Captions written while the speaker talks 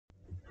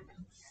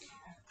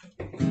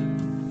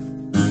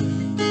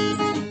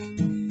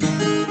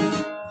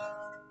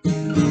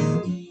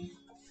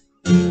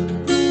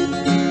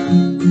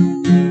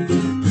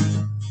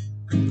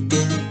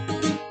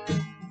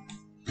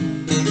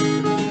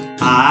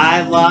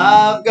I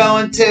love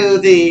going to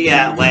the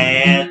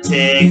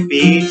Atlantic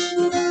beach.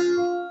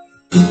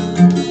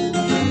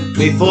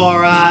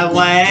 Before I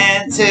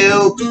went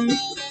to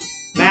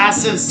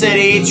massive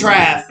city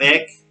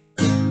traffic.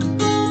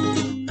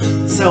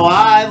 So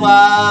I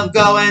love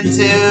going to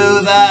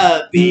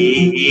the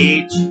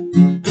beach.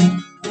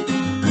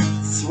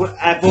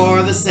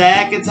 For the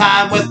second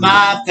time with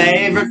my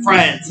favorite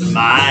friends of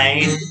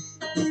mine.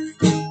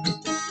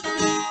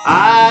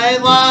 I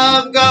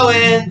love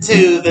going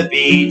to the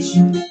beach.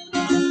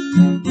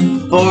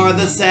 For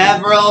the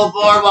several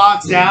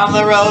boardwalks down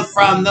the road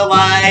from the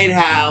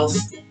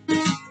lighthouse.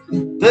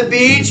 The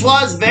beach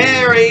was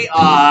very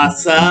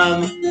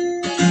awesome.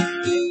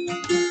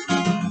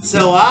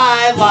 So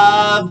I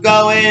love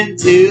going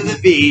to the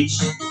beach.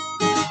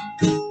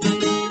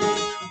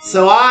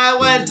 So I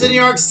went to New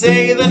York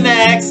City the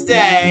next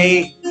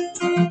day.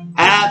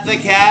 At the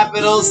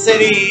capital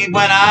city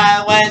when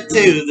I went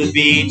to the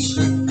beach.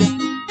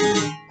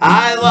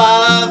 I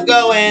love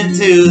going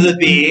to the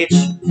beach.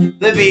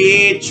 The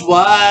beach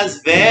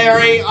was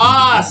very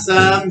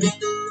awesome.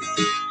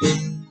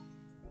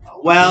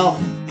 Well,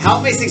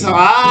 help me sing. So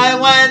I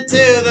went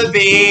to the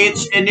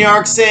beach in New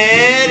York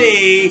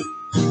City.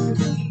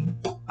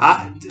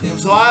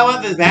 So I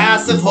went. This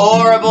massive,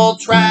 horrible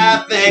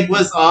traffic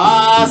was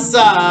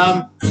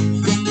awesome.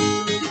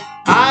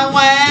 I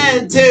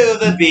went to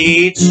the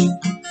beach.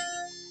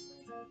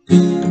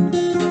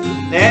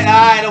 And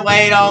I had to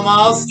wait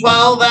almost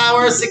 12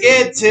 hours to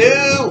get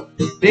to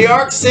New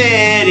York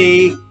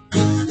City.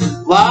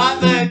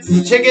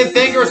 The chicken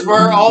fingers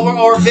were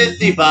over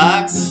 50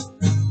 bucks.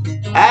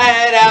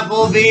 At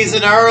Applebee's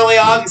in early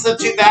August of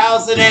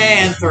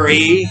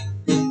 2003.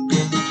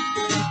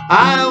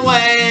 I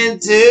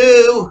went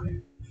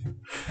to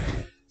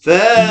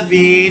the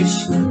beach.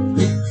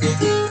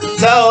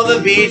 So the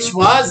beach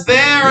was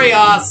very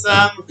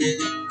awesome.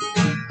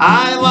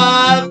 I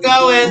love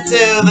going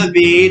to the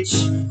beach.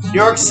 New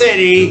York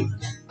City.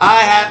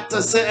 I had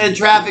to sit in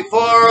traffic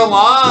for a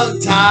long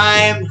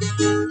time.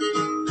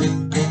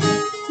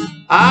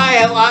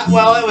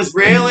 Well, it was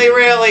really,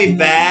 really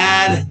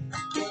bad.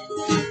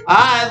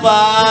 I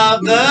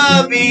love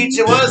the beach.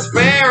 It was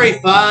very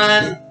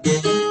fun.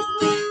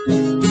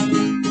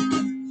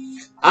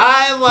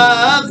 I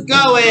love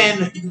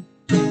going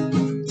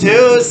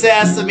to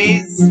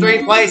Sesame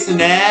Street Place the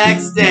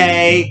next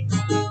day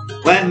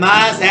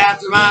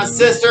after my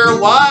sister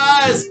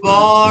was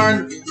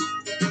born.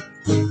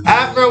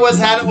 After it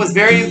was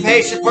very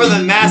impatient for the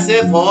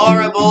massive,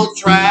 horrible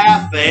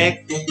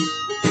traffic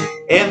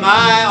in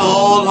my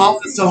old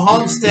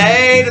home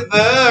state of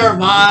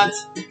Vermont.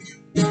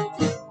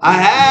 I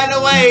had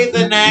to wait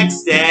the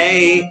next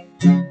day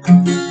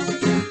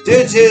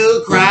due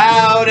to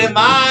crowd in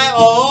my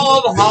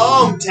old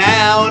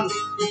hometown,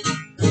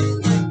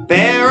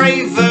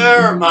 Barry,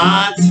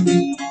 Vermont.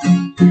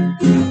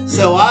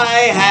 So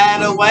I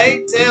had to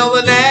wait till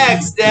the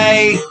next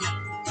day.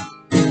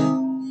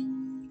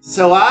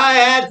 So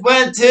I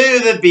went to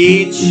the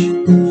beach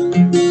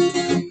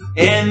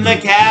in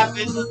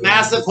the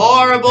massive,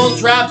 horrible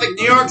traffic,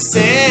 New York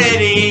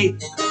City.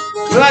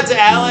 We went to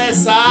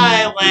Ellis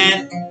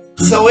Island.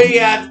 So we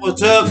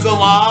took a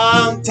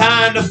long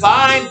time to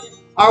find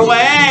our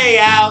way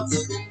out.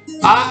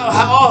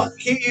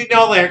 You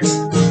know lyrics.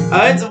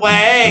 It's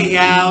way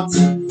out.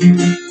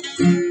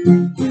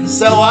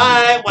 So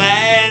I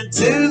went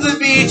to the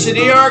beach in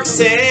New York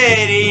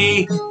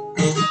City.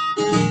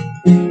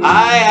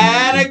 I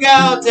had to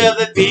go to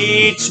the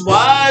beach.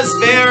 Was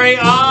very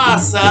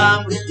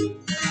awesome.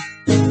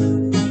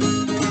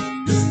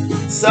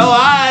 So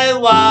I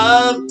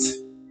loved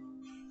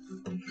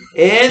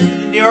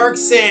in New York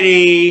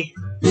City.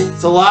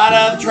 It's a lot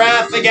of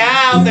traffic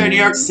out there, New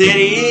York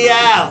City,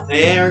 out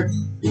there.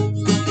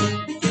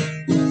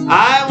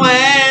 I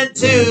went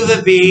to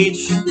the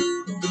beach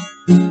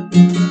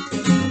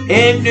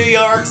in New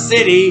York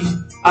City.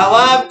 I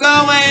love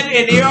going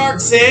in New York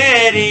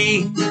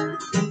City.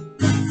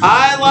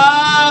 I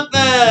love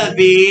the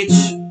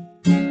beach.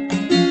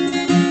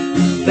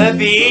 The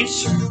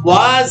beach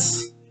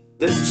was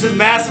the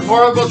massive,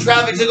 horrible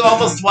traffic took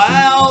almost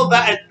 12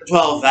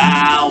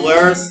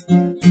 hours.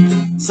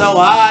 So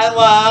I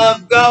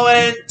love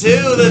going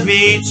to the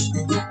beach.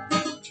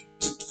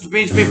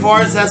 Beach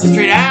before Sesame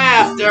Street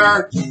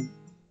after.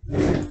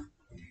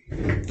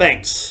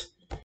 Thanks.